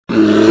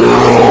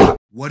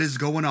What is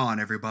going on,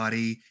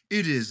 everybody?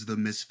 It is the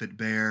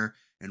Misfitbear,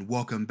 and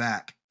welcome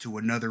back to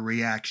another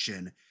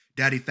reaction.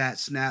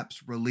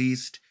 Daddyphatsnaps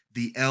released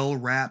the L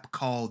rap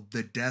called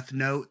The Death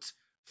Note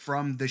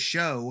from the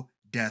show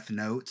Death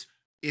Note.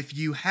 If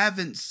you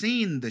haven't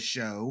seen the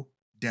show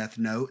Death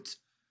Note,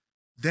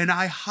 then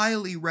I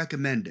highly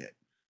recommend it.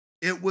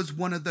 It was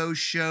one of those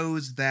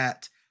shows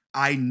that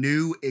I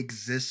knew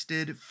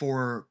existed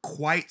for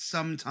quite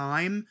some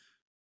time,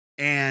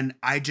 and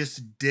I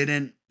just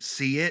didn't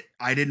see it.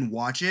 I didn't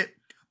watch it.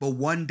 But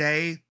one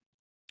day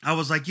I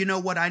was like, you know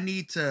what? I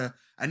need to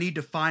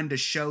find a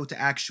show to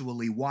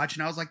actually watch.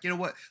 And I was like, you know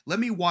what? Let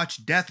me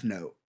watch Death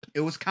Note.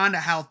 It was kind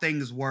of how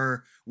things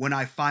were when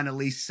I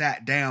finally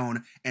sat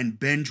down and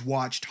binge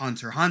watched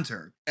Hunter x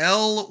Hunter.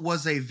 L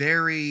was a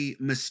very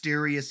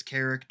mysterious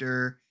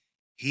character.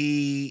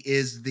 He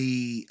is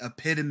the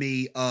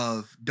epitome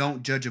of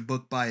don't judge a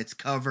book by its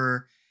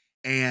cover.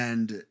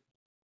 And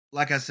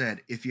like I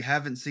said, if you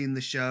haven't seen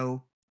the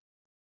show,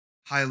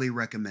 highly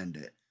recommend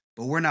it.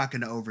 But we're not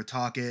going to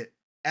overtalk it.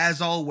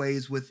 As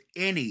always, with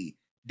any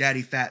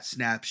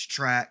Daddyphatsnaps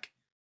track,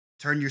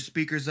 turn your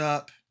speakers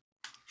up,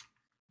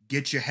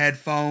 get your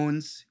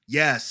headphones.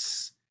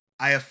 Yes,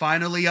 I have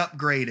finally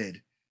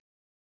upgraded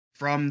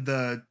from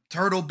the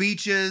Turtle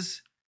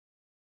Beaches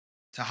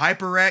to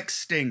HyperX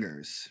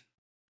Stingers.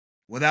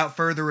 Without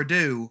further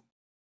ado,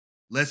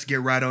 let's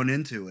get right on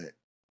into it.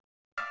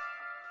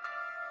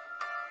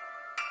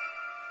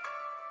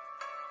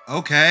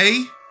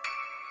 Okay.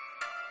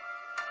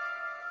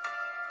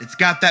 It's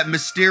got that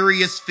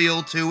mysterious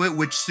feel to it,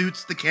 which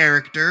suits the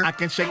character. I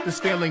can shake this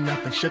feeling,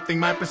 nothing shifting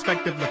my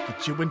perspective. Look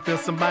at you and feel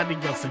somebody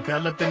else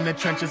enveloped in the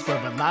trenches.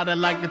 Where a lot of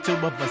like the two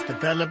of us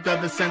developed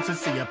other senses.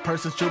 See a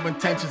person's true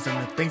intentions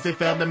and the things they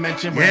fail to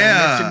mention. When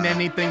I mention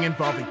anything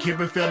involving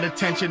Kira, feel the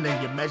tension.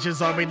 And your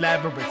measures are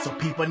elaborate, so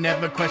people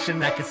never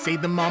question. I can see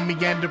them all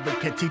meandering,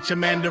 can teach a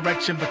man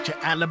direction. But your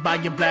alibi,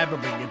 you're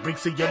blabbering, it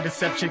breaks of your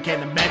deception.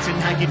 Can't imagine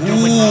how you do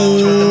it.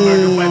 Control the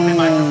murder weapon,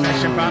 my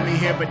profession brought me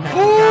here, but now you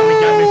got me,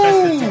 I'm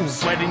invested.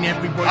 Sweating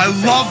every word I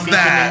love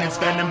that.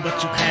 Venom, but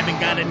you haven't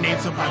got a name,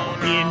 so I will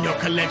be in your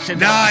collection.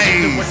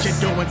 Nice. What you're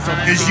doing, so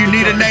because you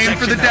need a name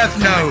for the Death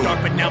Note.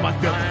 But now I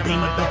feel the beam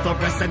of the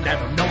fluorescent. I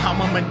don't know how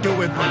I'ma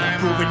do it, but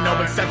I'm proving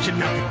no exception.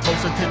 I get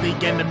closer to the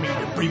enemy,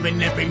 to breathing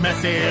every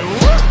message.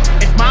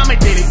 If mama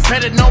did it,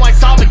 better know I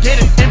saw it,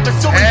 get it. In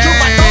pursuing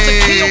truth, I know the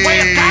key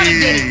away of God and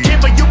did it. Kid,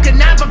 but you can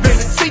never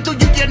visit. See through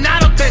you, you're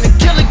not authentic.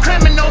 Killing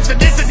criminals, it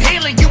isn't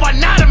healing. You are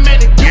not a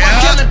medic. You are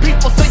killing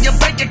people, so your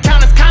bank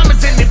account is commas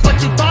in it. But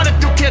you thought if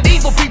you killed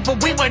evil people,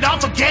 we would all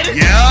forget it?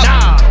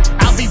 Nah,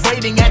 I'll be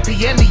waiting at the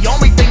end. The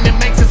only thing that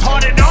makes us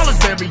hard at all is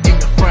burying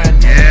a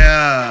friend.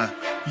 Yeah.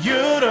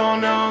 You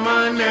don't know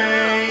my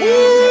name,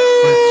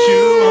 but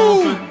you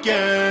won't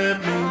forget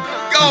me.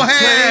 Go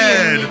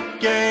ahead.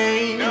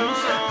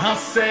 I'll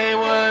say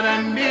what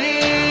I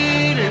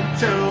needed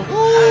to.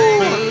 I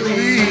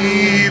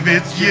believe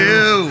it's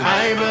you.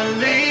 I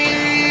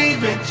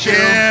believe it's you.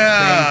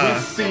 Yeah. They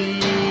will see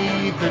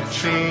the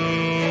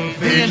truth.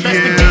 The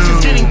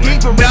investigation's getting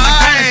deeper.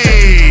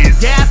 Nice.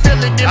 Yeah, I feel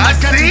it in my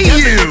gut. see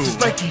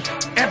you.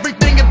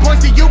 Everything it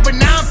points to you, but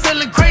now I'm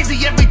feeling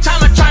crazy. Every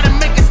time I try to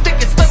make it stick,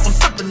 it's slip on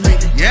something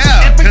later.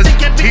 Yeah, because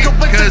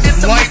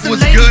Light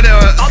was good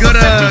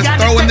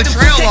throwing the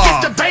trail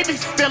off.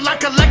 Feel like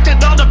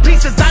collected all the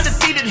pieces. I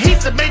just needed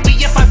adhesive. Maybe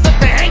if I flip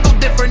the angle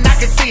different, I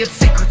can see its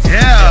secrets.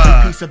 Yeah.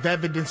 Every piece of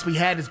evidence we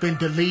had has been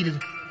deleted.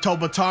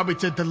 Told Batari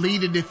to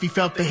delete it if he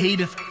felt the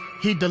heat. If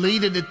he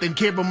deleted it, then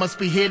Kira must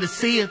be here to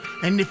see it.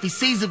 And if he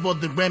sees it, well,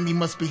 then Remy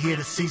must be here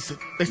to seize it.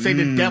 They say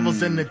the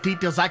devil's in the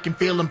details, I can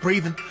feel him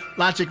breathing.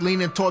 Logic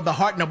leaning toward the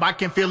heart, no, I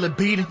can feel it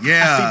beating.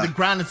 Yeah. I see the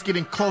ground is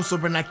getting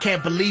closer and I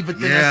can't believe it.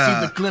 Then I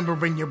see the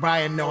glimmer in your eye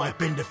and know I've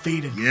been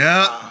defeated.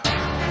 Yeah.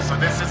 So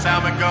this is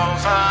how it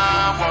goes,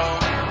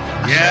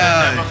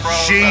 yeah,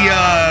 she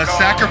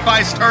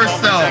sacrificed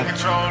herself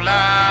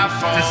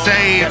to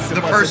save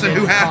the person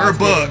who had her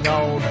book.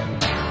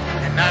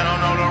 And I don't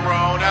know the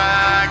road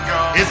I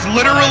go. It's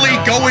literally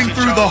going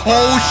through the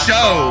whole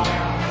show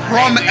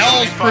from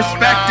L's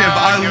perspective.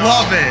 I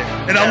love it.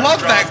 And I love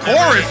that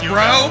chorus,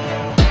 bro.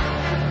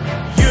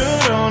 You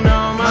don't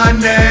know my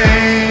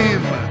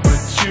name,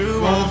 but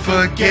you won't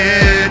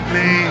forget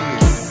me.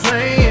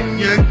 Playing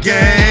your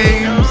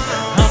games.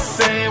 I'll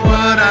say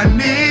what I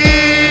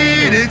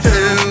needed to.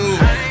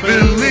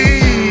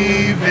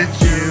 Believe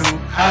it's you.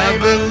 I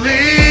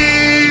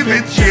believe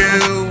it's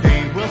you.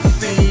 They will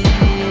see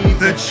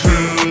the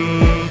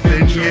truth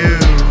in you.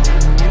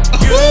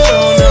 You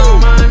don't know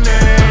my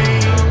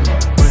name,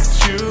 but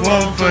you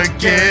won't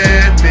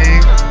forget me.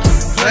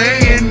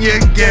 Playing your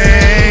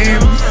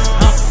games.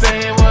 I'll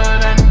say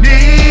what I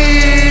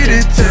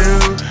needed to.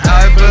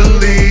 I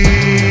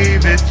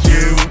believe it's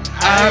you.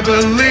 I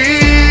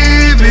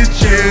believe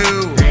it's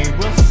you. They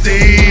will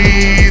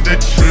see the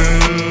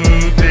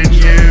truth in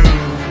you.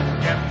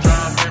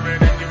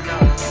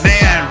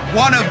 Man,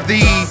 one of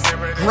the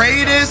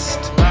greatest,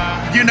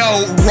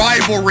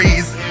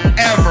 rivalries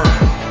ever.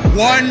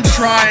 One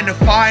trying to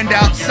find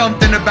out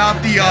something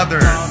about the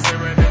other.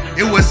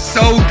 It was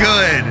so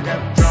good.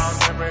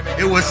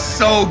 It was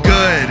so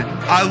good.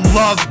 I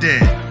loved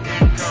it.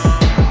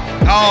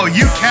 Oh,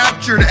 you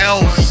captured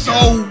L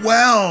so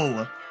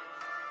well.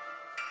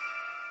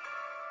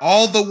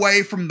 All the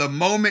way from the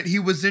moment he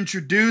was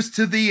introduced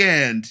to the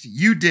end.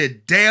 You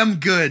did damn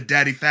good,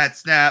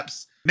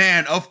 Daddyphatsnaps.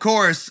 Man, of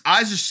course,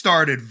 I just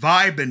started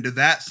vibing to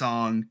that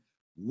song.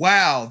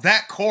 Wow,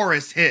 that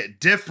chorus hit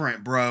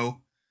different,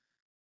 bro.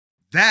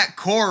 That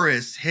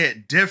chorus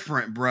hit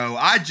different, bro.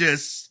 I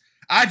just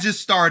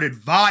started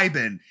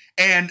vibing.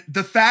 And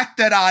the fact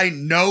that I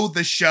know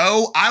the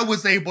show, I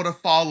was able to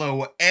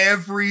follow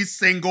every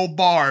single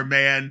bar,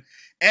 man.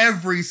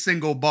 Every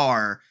single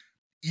bar.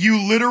 You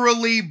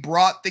literally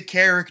brought the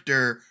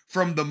character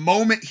from the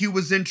moment he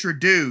was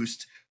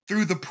introduced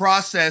through the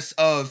process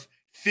of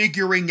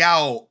figuring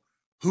out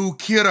who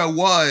Kira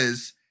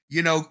was,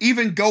 you know,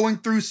 even going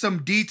through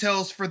some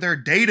details for their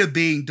data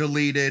being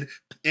deleted.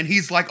 And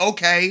he's like,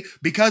 okay,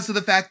 because of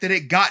the fact that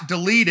it got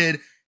deleted,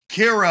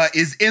 Kira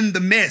is in the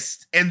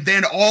mist. And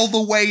then all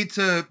the way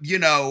to, you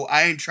know,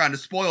 I ain't trying to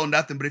spoil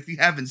nothing, but if you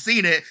haven't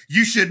seen it,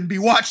 you shouldn't be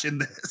watching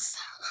this.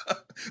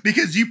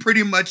 Because you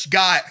pretty much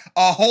got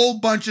a whole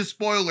bunch of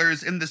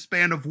spoilers in the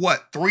span of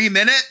what, 3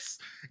 minutes?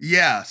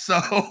 Yeah,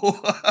 so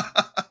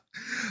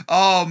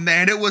oh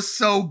man, it was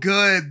so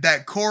good.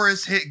 That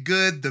chorus hit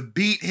good, the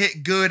beat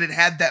hit good, it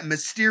had that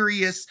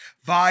mysterious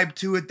vibe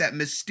to it, that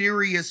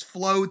mysterious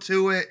flow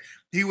to it.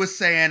 He was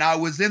saying, I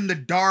was in the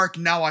dark,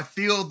 now I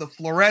feel the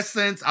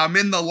fluorescence, I'm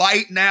in the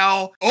light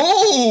now.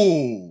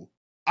 Oh!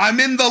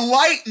 I'm in the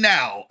light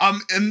now.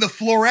 I'm in the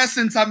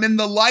fluorescence. I'm in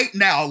the light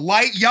now.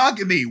 Light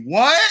Yagami.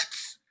 What?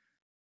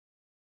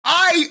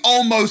 I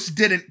almost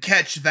didn't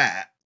catch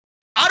that.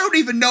 I don't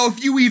even know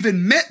if you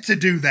even meant to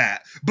do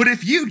that. But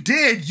if you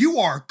did, you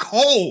are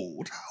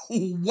cold.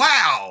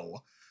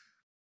 Wow.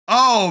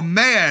 Oh,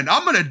 man.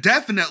 I'm going to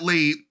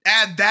definitely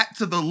add that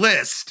to the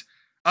list.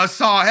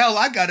 Hell,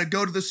 I gotta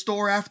go to the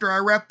store after I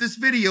wrap this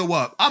video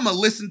up. I'm gonna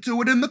listen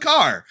to it in the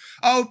car.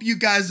 I hope you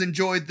guys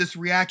enjoyed this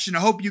reaction. I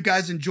hope you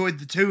guys enjoyed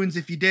the tunes.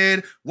 If you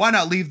did, why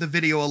not leave the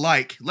video a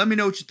like? Let me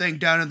know what you think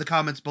down in the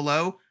comments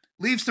below.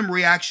 Leave some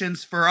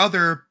reactions for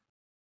other...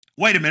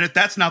 Wait a minute,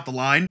 that's not the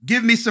line.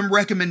 Give me some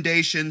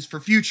recommendations for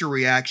future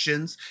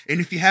reactions. And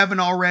if you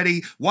haven't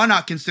already, why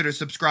not consider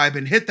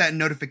subscribing, hit that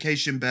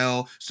notification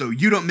bell so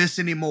you don't miss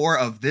any more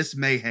of this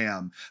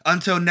mayhem.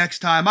 Until next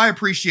time, I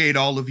appreciate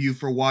all of you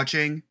for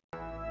watching.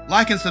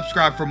 Like and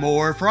subscribe for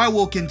more, for I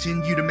will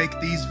continue to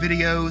make these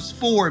videos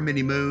for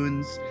many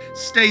moons.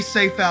 Stay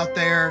safe out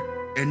there,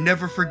 and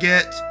never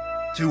forget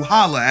to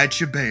holla at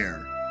your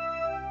bear.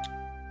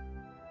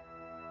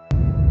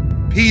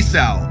 Peace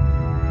out.